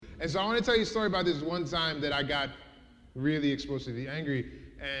And so I want to tell you a story about this one time that I got really explosively angry,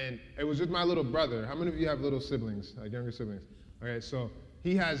 and it was with my little brother. How many of you have little siblings, like younger siblings? Okay, so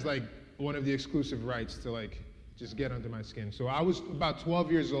he has like one of the exclusive rights to like just get under my skin. So I was about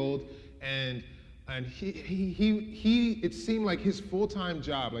 12 years old, and he it seemed like his full-time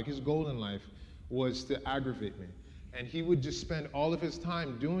job, like his goal in life, was to aggravate me. And he would just spend all of his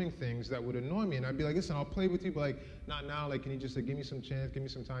time doing things that would annoy me. And I'd be like, listen, I'll play with you, but like, not now. Like, can you just like, give me some chance, give me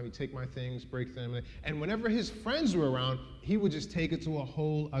some time? He'd take my things, break them. And whenever his friends were around, he would just take it to a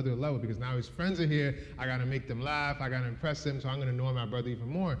whole other level, because now his friends are here. I got to make them laugh. I got to impress them. So I'm going to annoy my brother even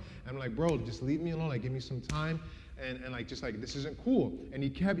more. And I'm like, bro, just leave me alone. Like, give me some time. And like, just like, this isn't cool. And he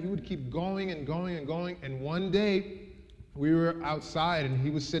would keep going and going and going. And one day we were outside and he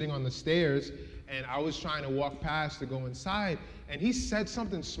was sitting on the stairs, and I was trying to walk past to go inside, and he said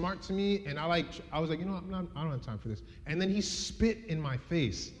something smart to me, and I was like, you know what, I don't have time for this. And then he spit in my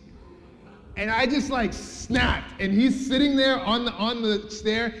face. And I just like snapped, and he's sitting there on the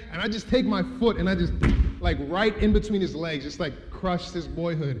stair, and I just take my foot and I just like right in between his legs, just like crushed his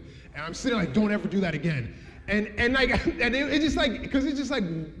boyhood. And I'm sitting like, don't ever do that again. And it just like, because it just like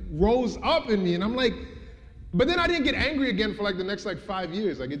rose up in me, and I'm like, but then I didn't get angry again for like the next like 5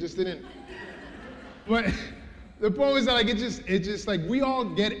 years. Like, it just didn't. But the point was that like it just like, we all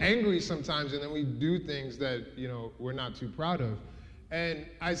get angry sometimes, and then we do things that, you know, we're not too proud of. And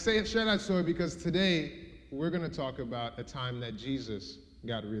I share that story because today we're going to talk about a time that Jesus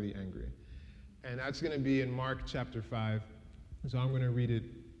got really angry. And that's going to be in Mark chapter 5. So I'm going to read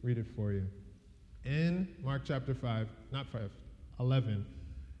it for you. In Mark chapter 5, not 5, 11,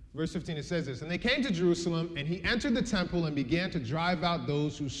 verse 15, it says this: "And they came to Jerusalem, and he entered the temple and began to drive out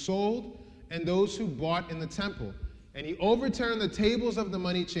those who sold and those who bought in the temple. And he overturned the tables of the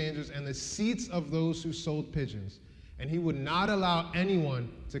money changers and the seats of those who sold pigeons. And he would not allow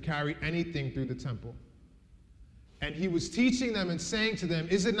anyone to carry anything through the temple. And he was teaching them and saying to them,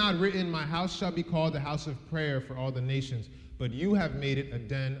 'Is it not written, my house shall be called the house of prayer for all the nations? But you have made it a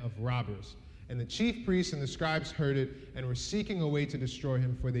den of robbers.' And the chief priests and the scribes heard it and were seeking a way to destroy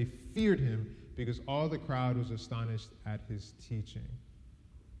him, for they feared him, because all the crowd was astonished at his teaching.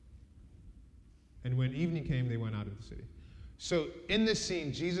 And when evening came, they went out of the city." So in this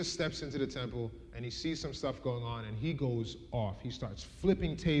scene, Jesus steps into the temple, and he sees some stuff going on, and he goes off. He starts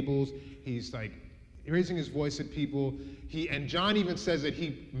flipping tables. He's like raising his voice at people. And John even says that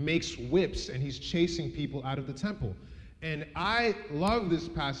he makes whips, and he's chasing people out of the temple. And I love this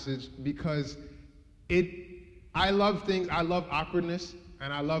passage because I love awkwardness,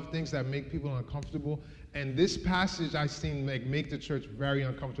 and I love things that make people uncomfortable. And this passage I've seen make the church very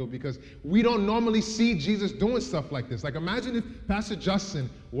uncomfortable, because we don't normally see Jesus doing stuff like this. Like, imagine if Pastor Justin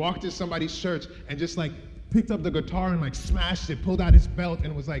walked in somebody's church and just like picked up the guitar and like smashed it, pulled out his belt,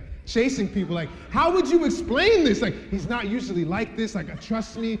 and was like chasing people. Like, how would you explain this? Like, he's not usually like this. Like,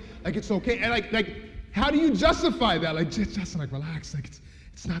 trust me, like, it's okay. And like, how do you justify that? Like, Justin, like, relax. Like,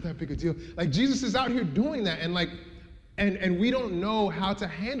 it's not that big a deal. Like, Jesus is out here doing that, and like, and we don't know how to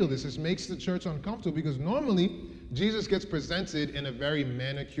handle this. This makes the church uncomfortable, because normally Jesus gets presented in a very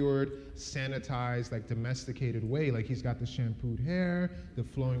manicured, sanitized, like domesticated way. Like, he's got the shampooed hair, the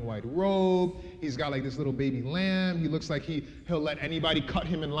flowing white robe. He's got like this little baby lamb. He looks like he'll let anybody cut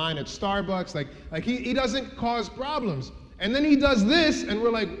him in line at Starbucks. Like he doesn't cause problems. And then he does this, and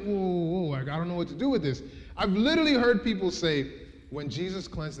we're like, whoa, like, I don't know what to do with this. I've literally heard people say, when Jesus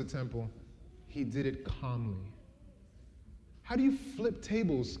cleansed the temple, he did it calmly. How do you flip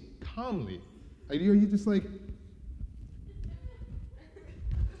tables calmly? Like, are you just like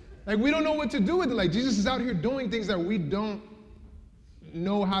we don't know what to do with it. Like, Jesus is out here doing things that we don't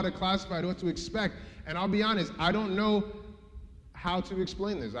know how to classify or what to expect. And I'll be honest, I don't know how to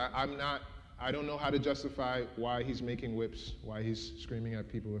explain this. I don't know how to justify why he's making whips, why he's screaming at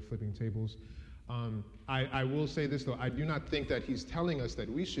people or flipping tables. I will say this, though. I do not think that he's telling us that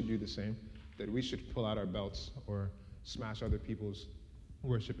we should do the same, that we should pull out our belts or smash other people's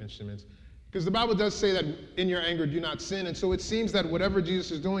worship instruments. Because the Bible does say that in your anger, do not sin. And so it seems that whatever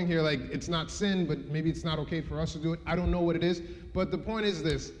Jesus is doing here, like, it's not sin, but maybe it's not okay for us to do it. I don't know what it is. But the point is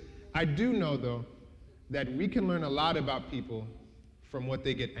this. I do know, though, that we can learn a lot about people from what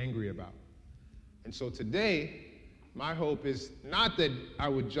they get angry about. And so today, my hope is not that I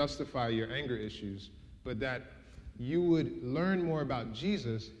would justify your anger issues, but that you would learn more about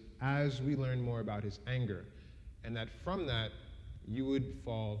Jesus as we learn more about his anger. And that from that, you would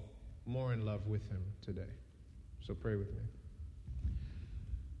fall more in love with him today. So pray with me.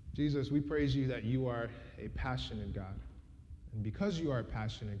 Jesus, we praise you that you are a passionate God. And because you are a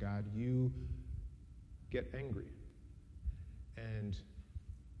passionate God, you get angry. And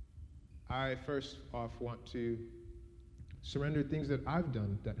I first off want to surrender things that I've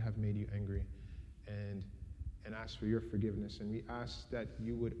done that have made you angry and ask for your forgiveness. And we ask that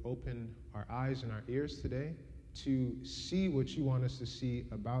you would open our eyes and our ears today to see what you want us to see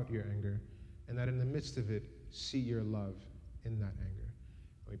about your anger, and that in the midst of it, see your love in that anger.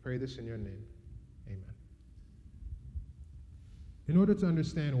 And we pray this in your name. Amen. In order to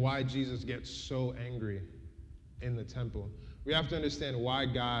understand why Jesus gets so angry in the temple, we have to understand why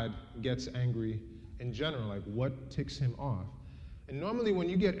God gets angry in general, like what ticks him off. And normally when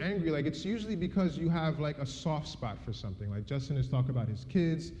you get angry, like it's usually because you have like a soft spot for something. Like Justin has talked about his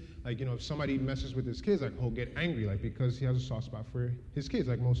kids. Like, you know, if somebody messes with his kids, like he'll get angry, like because he has a soft spot for his kids,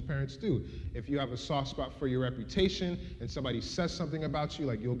 like most parents do. If you have a soft spot for your reputation and somebody says something about you,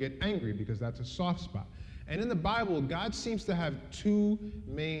 like you'll get angry because that's a soft spot. And in the Bible, God seems to have two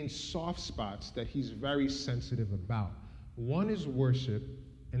main soft spots that he's very sensitive about. One is worship,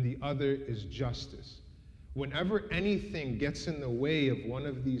 and the other is justice. Whenever anything gets in the way of one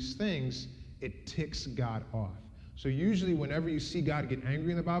of these things, it ticks God off. So usually whenever you see God get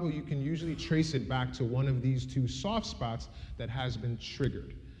angry in the Bible, you can usually trace it back to one of these two soft spots that has been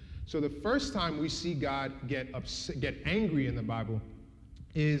triggered. So the first time we see God get angry in the Bible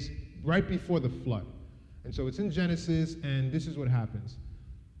is right before the flood. And so it's in Genesis, and this is what happens.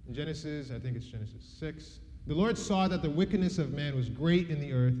 In Genesis, I think it's Genesis 6. The Lord saw that the wickedness of man was great in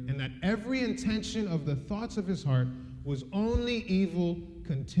the earth, and that every intention of the thoughts of his heart was only evil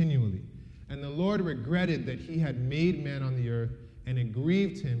continually. And the Lord regretted that he had made man on the earth, and it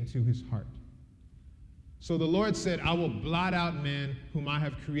grieved him to his heart. So the Lord said, I will blot out man, whom I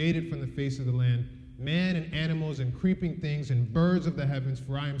have created from the face of the land, man and animals and creeping things and birds of the heavens,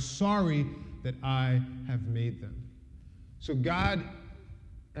 for I am sorry that I have made them. So God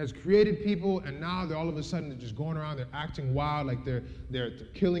has created people, and now they're all of a sudden they're just going around, they're acting wild, like they're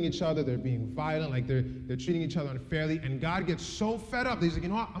killing each other, they're being violent, like they're treating each other unfairly, and God gets so fed up that he's like, you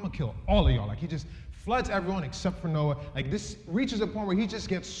know what, I'm gonna kill all of y'all. Like he just floods everyone except for Noah. Like this reaches a point where he just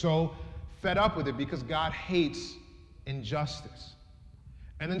gets so fed up with it because God hates injustice.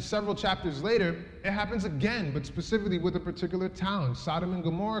 And then several chapters later, it happens again, but specifically with a particular town. Sodom and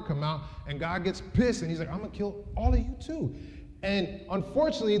Gomorrah come out, and God gets pissed, and he's like, I'm gonna kill all of you too. And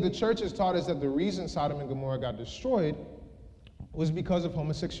unfortunately, the church has taught us that the reason Sodom and Gomorrah got destroyed was because of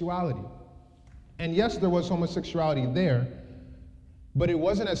homosexuality. And yes, there was homosexuality there, but it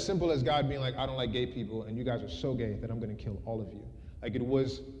wasn't as simple as God being like, I don't like gay people, and you guys are so gay that I'm going to kill all of you. Like it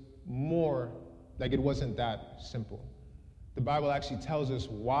was more, like it wasn't that simple. The Bible actually tells us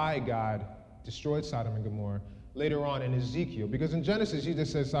why God destroyed Sodom and Gomorrah later on in Ezekiel. Because in Genesis, he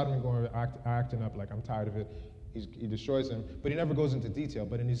just says Sodom and Gomorrah are acting up, like I'm tired of it. He destroys them, but he never goes into detail.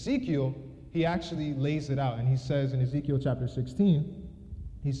 But in Ezekiel, he actually lays it out, and he says in Ezekiel chapter 16,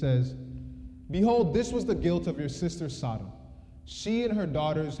 he says, Behold, this was the guilt of your sister Sodom. She and her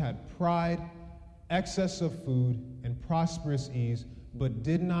daughters had pride, excess of food, and prosperous ease, but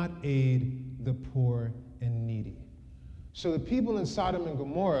did not aid the poor and needy. So the people in Sodom and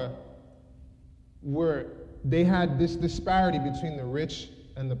Gomorrah they had this disparity between the rich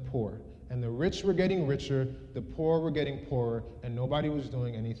and the poor. And the rich were getting richer, the poor were getting poorer, and nobody was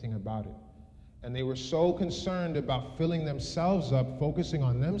doing anything about it. And they were so concerned about filling themselves up, focusing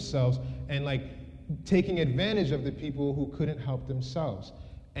on themselves, and like taking advantage of the people who couldn't help themselves.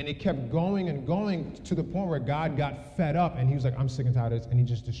 And it kept going and going to the point where God got fed up, and he was like, I'm sick and tired of this, and he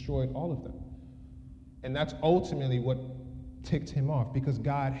just destroyed all of them. And that's ultimately what ticked him off, because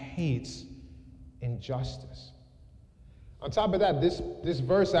God hates injustice. On top of that, this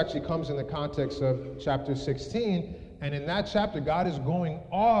verse actually comes in the context of chapter 16, and in that chapter, God is going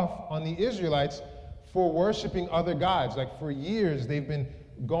off on the Israelites for worshiping other gods. Like for years, they've been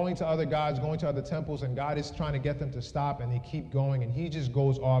going to other gods, going to other temples, and God is trying to get them to stop, and they keep going, and he just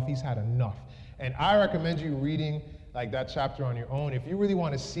goes off. He's had enough. And I recommend you reading like that chapter on your own. If you really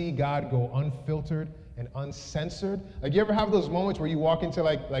want to see God go unfiltered and uncensored. Like you ever have those moments where you walk into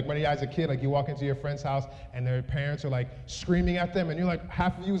like when you're as a kid, like you walk into your friend's house and their parents are like screaming at them, and you're like,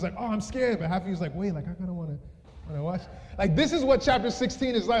 half of you is like, oh, I'm scared, but half of you is like, wait, like I kind of want to watch. Like this is what chapter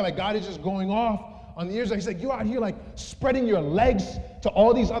 16 is like. Like God is just going off on the ears. Like he's like, you're out here like spreading your legs to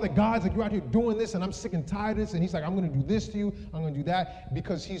all these other gods. Like you're out here doing this, and I'm sick and tired of this. And he's like, I'm going to do this to you. I'm going to do that,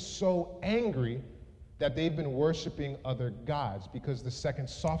 because he's so angry that they've been worshiping other gods, because the second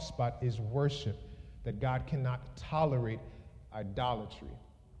soft spot is worship. That God cannot tolerate idolatry,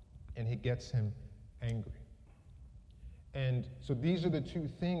 and he gets him angry. And so these are the two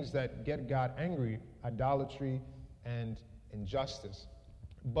things that get God angry: idolatry and injustice.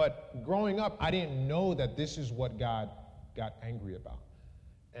 But growing up, I didn't know that this is what God got angry about.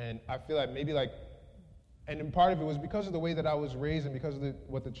 And I feel like maybe like, and in part of it was because of the way that I was raised and because of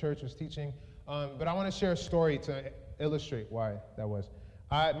what the church was teaching. But I want to share a story to illustrate why that was.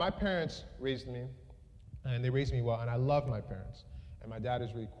 My parents raised me, and they raised me well, and I love my parents. And my dad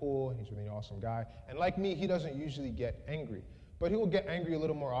is really cool, he's a really awesome guy. And like me, he doesn't usually get angry. But he will get angry a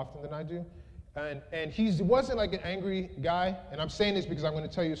little more often than I do. And he wasn't like an angry guy, and I'm saying this because I'm going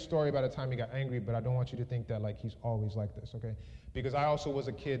to tell you a story about a time he got angry, but I don't want you to think that like he's always like this, okay? Because I also was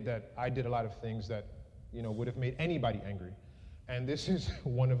a kid that I did a lot of things that, would have made anybody angry. And this is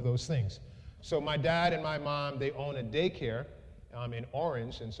one of those things. So my dad and my mom, they own a daycare in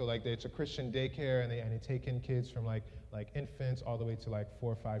Orange, and so like it's a Christian daycare, and they take in kids from like infants all the way to like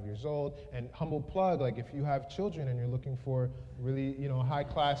 4 or 5 years old. And humble plug, like if you have children and you're looking for really high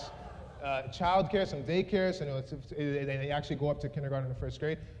class childcare, some daycares, they actually go up to kindergarten and first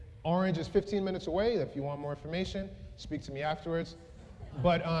grade. Orange is 15 minutes away. If you want more information, speak to me afterwards.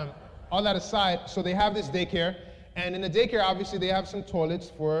 But all that aside, so they have this daycare, and in the daycare, obviously, they have some toilets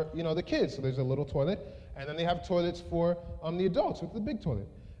for the kids. So there's a little toilet, and then they have toilets for the adults with the big toilet.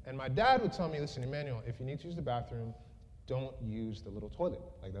 And my dad would tell me, listen, Emmanuel, if you need to use the bathroom, don't use the little toilet.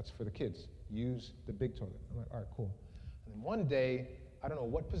 Like, that's for the kids. Use the big toilet. I'm like, all right, cool. And then one day, I don't know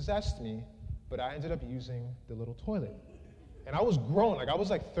what possessed me, but I ended up using the little toilet. And I was grown, like I was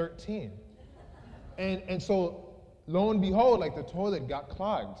like 13. And so, lo and behold, like the toilet got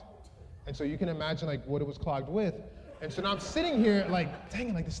clogged. And so you can imagine like what it was clogged with. And so now I'm sitting here like, dang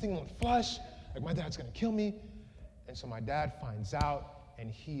it, like this thing won't flush. Like my dad's gonna kill me. And so my dad finds out,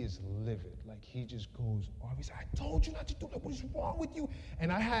 and he is livid. Like he just goes off. He's like, I told you not to do that. What is wrong with you?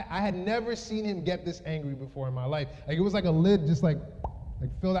 And I had never seen him get this angry before in my life. Like it was like a lid just like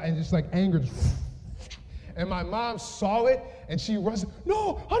filled out, and just like anger. Just, and my mom saw it, and she runs,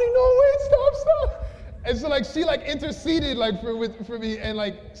 no, honey, no, wait, stop. And so like she like interceded like for me and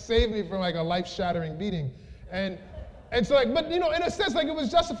like saved me from like a life-shattering beating. And so like, but in a sense, like it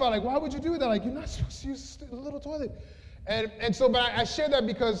was justified. Like, why would you do that? Like, you're not supposed to use a little toilet. And so, but I share that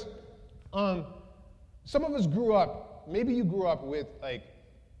because some of us grew up, maybe you grew up with like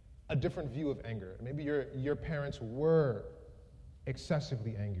a different view of anger. Maybe your parents were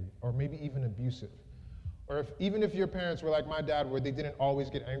excessively angry, or maybe even abusive. Or even if your parents were like my dad, where they didn't always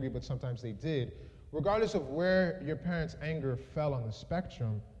get angry, but sometimes they did, regardless of where your parents' anger fell on the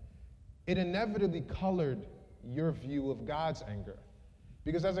spectrum, it inevitably colored your view of God's anger.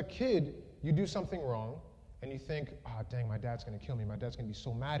 Because as a kid, you do something wrong, and you think, dang, my dad's going to kill me. My dad's going to be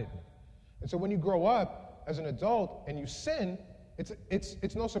so mad at me. And so when you grow up as an adult and you sin,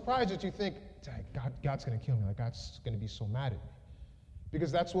 it's no surprise that you think, God's going to kill me. Like, God's going to be so mad at me.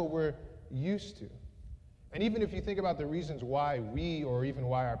 Because that's what we're used to. And even if you think about the reasons why we, or even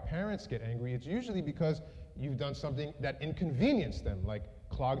why our parents get angry, it's usually because you've done something that inconvenienced them, like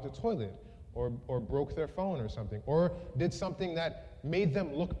clogged a toilet, or broke their phone or something, or did something that made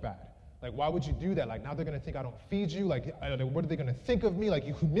them look bad. Like, why would you do that? Like, now they're going to think I don't feed you. Like, what are they going to think of me? Like,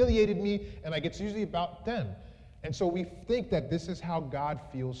 you humiliated me. And, like, it's usually about them. And so we think that this is how God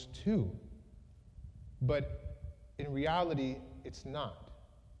feels, too. But in reality, it's not.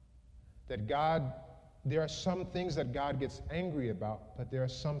 That God, there are some things that God gets angry about, but there are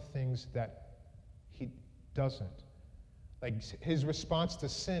some things that he doesn't. Like, his response to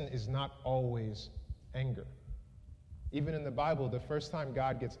sin is not always anger. Even in the Bible, the first time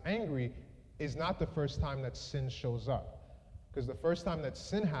God gets angry is not the first time that sin shows up. Because the first time that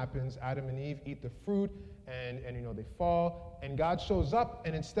sin happens, Adam and Eve eat the fruit, and they fall, and God shows up,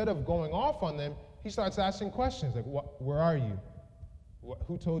 and instead of going off on them, he starts asking questions like, where are you?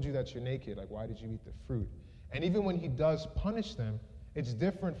 Who told you that you're naked? Like, why did you eat the fruit? And even when he does punish them, it's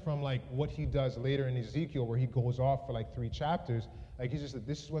different from like what he does later in Ezekiel, where he goes off for like 3 chapters. Like, he's just like,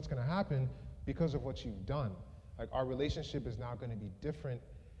 this is what's going to happen because of what you've done. Like, our relationship is now going to be different,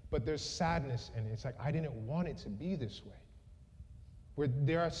 but there's sadness in it. It's like, I didn't want it to be this way. Where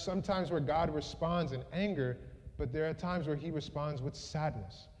there are some times where God responds in anger, but there are times where he responds with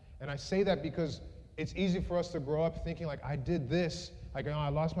sadness. And I say that because it's easy for us to grow up thinking like, I did this, like, I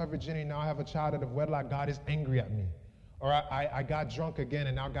lost my virginity, now I have a child out of wedlock, God is angry at me. Or I got drunk again,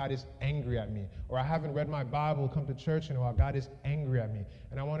 and now God is angry at me. Or I haven't read my Bible, come to church in a while, God is angry at me.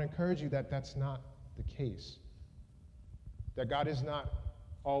 And I want to encourage you that that's not the case. That God is not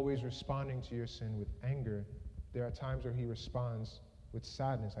always responding to your sin with anger. There are times where he responds with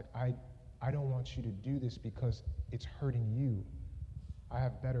sadness. Like, I don't want you to do this because it's hurting you. I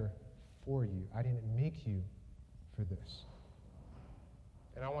have better for you. I didn't make you for this.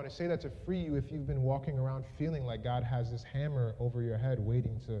 And I want to say that to free you if you've been walking around feeling like God has this hammer over your head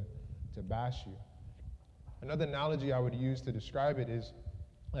waiting to bash you. Another analogy I would use to describe it is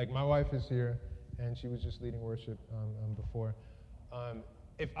like my wife is here, and she was just leading worship before.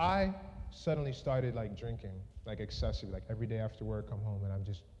 If I suddenly started like drinking, like excessive, like every day after work, come home and I'm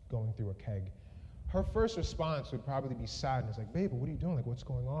just going through a keg, her first response would probably be sadness, like, babe, what are you doing? Like, what's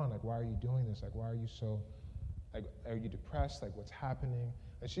going on? Like, why are you doing this? Like, why are you so, like, are you depressed? Like, what's happening?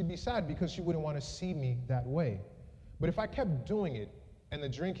 And she'd be sad because she wouldn't want to see me that way. But if I kept doing it and the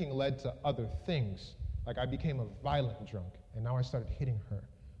drinking led to other things, like I became a violent drunk and now I started hitting her,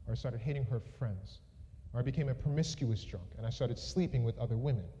 or I started hitting her friends, or I became a promiscuous drunk and I started sleeping with other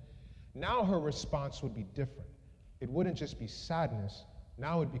women, now her response would be different. It wouldn't just be sadness,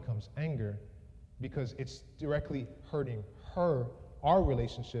 now it becomes anger, because it's directly hurting her, our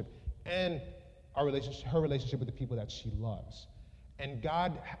relationship, and her relationship with the people that she loves. And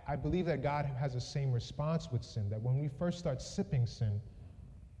God, I believe that God has the same response with sin, that when we first start sipping sin,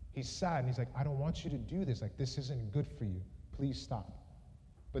 he's sad and he's like, I don't want you to do this. Like, this isn't good for you. Please stop.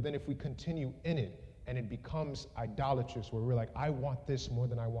 But then if we continue in it and it becomes idolatrous, where we're like, I want this more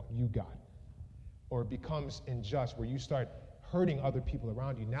than I want you, God. Or it becomes unjust, where you start hurting other people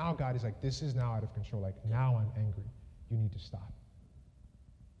around you. Now God is like, this is now out of control. Like, now I'm angry. You need to stop.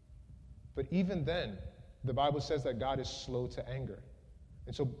 But even then, the Bible says that God is slow to anger.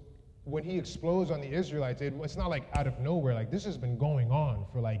 And so when he explodes on the Israelites, it's not like out of nowhere. Like, this has been going on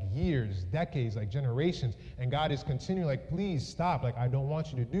for like years, decades, like generations. And God is continuing like, please stop. Like, I don't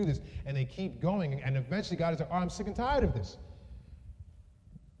want you to do this. And they keep going. And eventually God is like, oh, I'm sick and tired of this.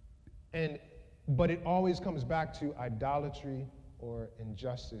 But it always comes back to idolatry or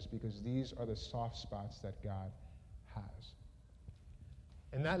injustice, because these are the soft spots that God has.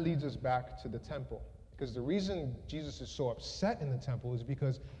 And that leads us back to the temple. Because the reason Jesus is so upset in the temple is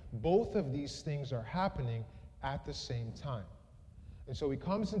because both of these things are happening at the same time. And so he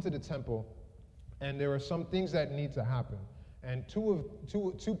comes into the temple, and there are some things that need to happen. And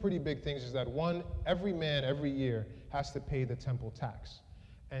two pretty big things is that, one, every man every year has to pay the temple tax.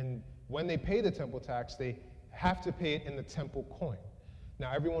 And when they pay the temple tax, they have to pay it in the temple coin.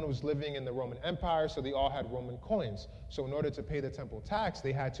 Now, everyone was living in the Roman Empire, so they all had Roman coins. So in order to pay the temple tax,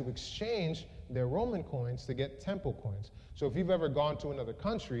 they had to exchange their Roman coins to get temple coins. So if you've ever gone to another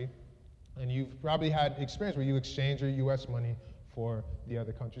country, and you've probably had experience where you exchange your U.S. money for the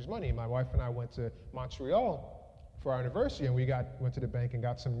other country's money. My wife and I went to Montreal for our anniversary, and went to the bank and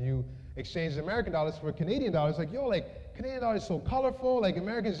got some new exchanged American dollars for Canadian dollars. Like, yo, like, Canadian dollars is so colorful. Like,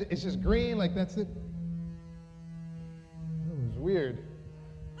 American, it's just green. Like, that's it. That was weird.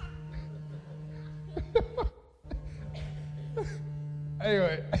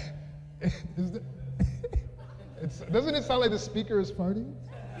 Anyway, doesn't it sound like the speaker is farting?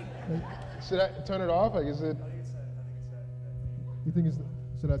 Like, should I turn it off? Like, is it? I think it's set. You think it's?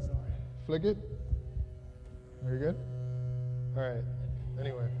 Should I flick it? Are you good? All right.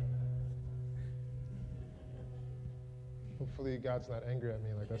 Anyway, hopefully God's not angry at me.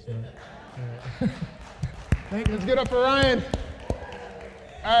 Like, that's not. Thank you. Let's get up for Ryan.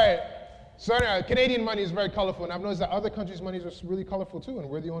 All right. So anyway, Canadian money is very colorful, and I've noticed that other countries' money is really colorful too, and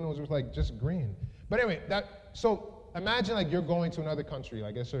we're the only ones who's like just green. But anyway, so imagine like you're going to another country,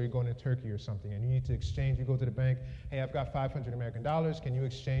 like so you're going to Turkey or something, and you need to exchange. You go to the bank, hey, I've got 500 American dollars. Can you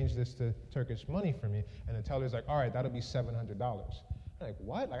exchange this to Turkish money for me? And the teller's like, all right, that'll be $700. I'm like,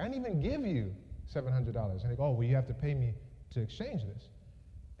 what? Like, I didn't even give you $700. And they go, oh, well, you have to pay me to exchange this.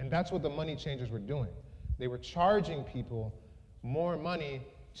 And that's what the money changers were doing. They were charging people more money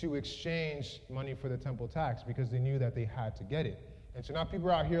to exchange money for the temple tax because they knew that they had to get it. And so now people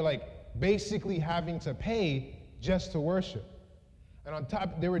are out here like basically having to pay just to worship. And on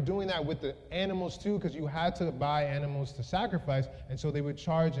top, they were doing that with the animals too, because you had to buy animals to sacrifice, and so they would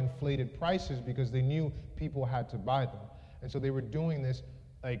charge inflated prices because they knew people had to buy them. And so they were doing this,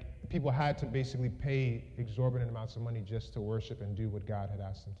 like people had to basically pay exorbitant amounts of money just to worship and do what God had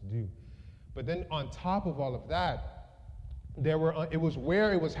asked them to do. But then on top of all of that, it was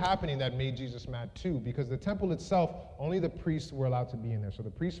where it was happening that made Jesus mad too, because the temple itself, only the priests were allowed to be in there. So the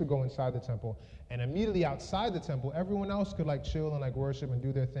priests would go inside the temple, and immediately outside the temple, everyone else could like chill and like worship and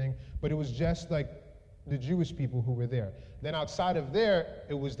do their thing, but it was just like the Jewish people who were there. Then outside of there,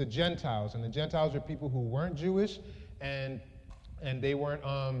 it was the Gentiles, and the Gentiles were people who weren't Jewish, and they weren't,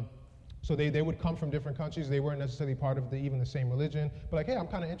 so they would come from different countries. They weren't necessarily part of even the same religion. But like, hey, I'm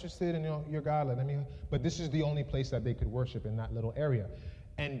kind of interested in your God. But this is the only place that they could worship in that little area.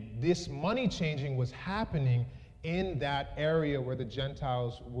 And this money changing was happening in that area where the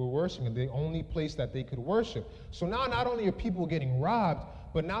Gentiles were worshiping, the only place that they could worship. So now not only are people getting robbed,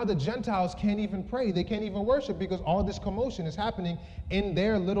 but now the Gentiles can't even pray. They can't even worship because all this commotion is happening in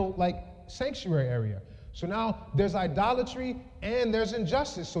their little like sanctuary area. So now there's idolatry and there's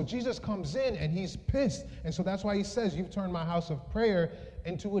injustice. So Jesus comes in and he's pissed. And so that's why he says, you've turned my house of prayer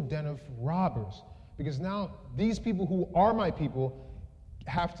into a den of robbers. Because now these people who are my people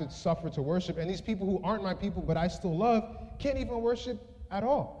have to suffer to worship. And these people who aren't my people but I still love can't even worship at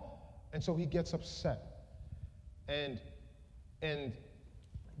all. And so he gets upset. And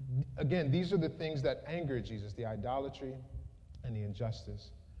again, these are the things that anger Jesus, the idolatry and the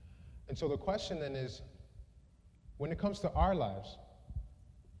injustice. And so the question then is, when it comes to our lives,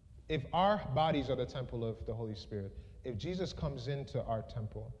 if our bodies are the temple of the Holy Spirit, if Jesus comes into our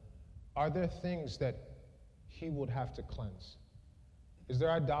temple, are there things that he would have to cleanse? Is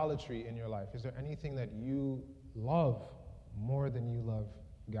there idolatry in your life? Is there anything that you love more than you love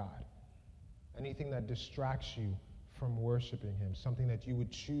God? Anything that distracts you from worshiping him? Something that you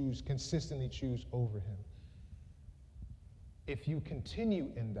would consistently choose over him? If you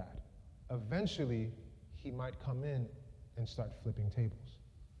continue in that, eventually he might come in and start flipping tables.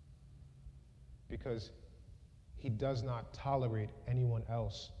 Because he does not tolerate anyone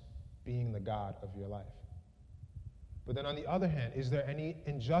else being the God of your life. But then on the other hand, is there any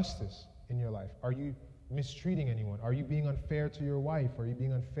injustice in your life? Are you mistreating anyone? Are you being unfair to your wife? Are you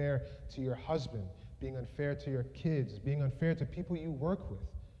being unfair to your husband? Being unfair to your kids? Being unfair to people you work with?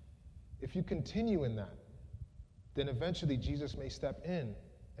 If you continue in that, then eventually Jesus may step in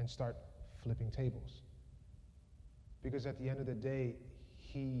and start flipping tables. Because at the end of the day,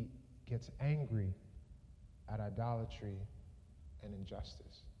 he gets angry at idolatry and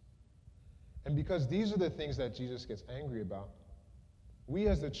injustice. And because these are the things that Jesus gets angry about, we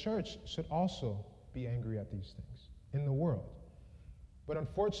as the church should also be angry at these things in the world. But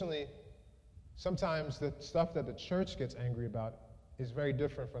unfortunately, sometimes the stuff that the church gets angry about is very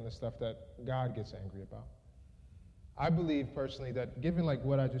different from the stuff that God gets angry about. I believe personally that given like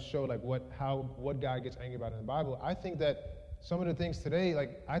what I just showed, like what God gets angry about in the Bible, I think that some of the things today,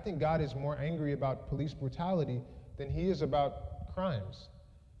 like I think God is more angry about police brutality than he is about crimes.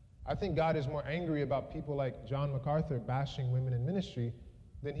 I think God is more angry about people like John MacArthur bashing women in ministry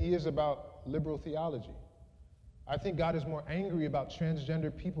than he is about liberal theology. I think God is more angry about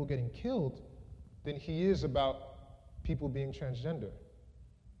transgender people getting killed than he is about people being transgender.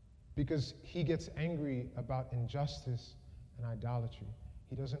 Because he gets angry about injustice and idolatry.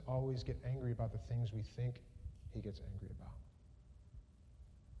 He doesn't always get angry about the things we think he gets angry about.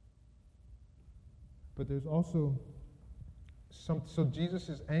 But there's also so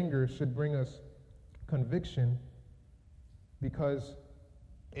Jesus' anger should bring us conviction because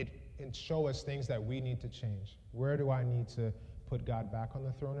it show us things that we need to change. Where do I need to put God back on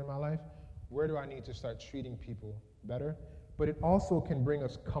the throne in my life? Where do I need to start treating people better? But it also can bring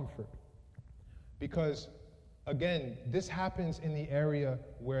us comfort. Because, again, this happens in the area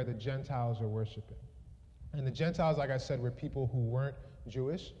where the Gentiles are worshiping. And the Gentiles, like I said, were people who weren't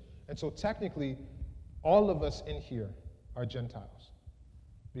Jewish. And so technically, all of us in here are Gentiles.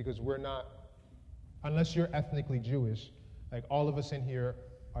 Because we're not, unless you're ethnically Jewish, like all of us in here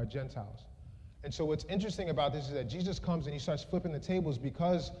are Gentiles. And so what's interesting about this is that Jesus comes and he starts flipping the tables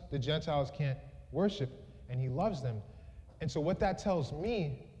because the Gentiles can't worship, and he loves them. And so what that tells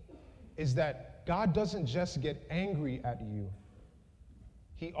me is that God doesn't just get angry at you.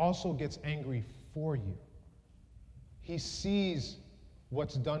 He also gets angry for you. He sees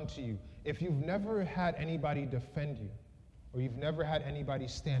what's done to you. If you've never had anybody defend you, or you've never had anybody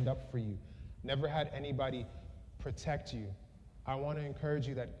stand up for you, never had anybody protect you, I want to encourage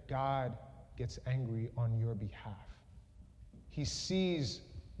you that God gets angry on your behalf. He sees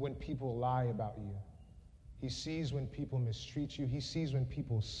when people lie about you. He sees when people mistreat you. He sees when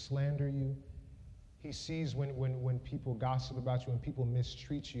people slander you. He sees when people gossip about you, when people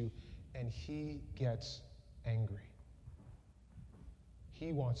mistreat you, and he gets angry.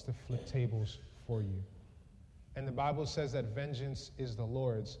 He wants to flip tables for you. And the Bible says that vengeance is the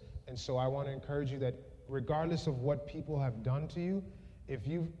Lord's. And so I want to encourage you that regardless of what people have done to you, that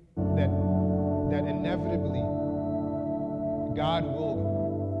inevitably God will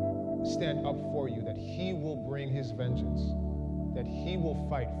stand up for you, that he will bring his vengeance, that he will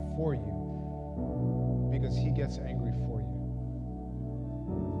fight for you because he gets angry for you.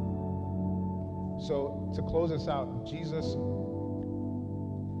 So to close us out, Jesus,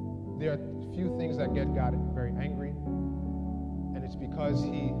 there are a few things that get God very angry, and it's because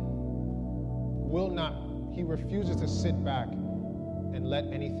he refuses to sit back and let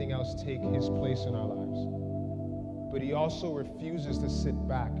anything else take his place in our lives. But he also refuses to sit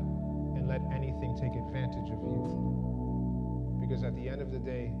back and let anything take advantage of you. Because at the end of the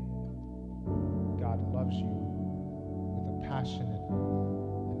day, God loves you with a passionate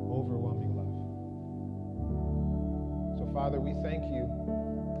and overwhelming love. Father, we thank you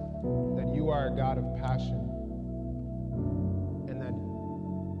that you are a God of passion, and that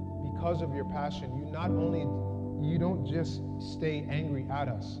because of your passion, you don't just stay angry at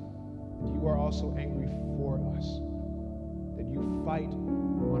us, but you are also angry for us, that you fight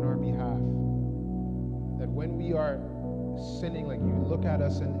on our behalf, that when we are sinning, like you look at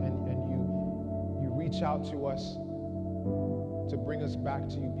us and you reach out to us to bring us back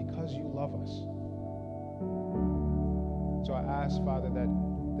to you because you love us. So I ask, Father,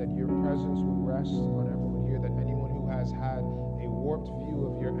 that your presence would rest on everyone here, that anyone who has had a warped view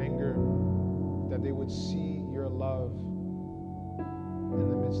of your anger, that they would see your love in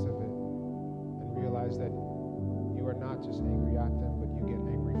the midst of it and realize that you are not just angry at them, but you get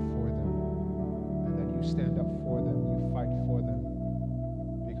angry for them, and that you stand up for them, you fight for them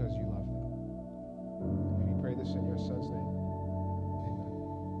because you love them. And we pray this in your Son's name.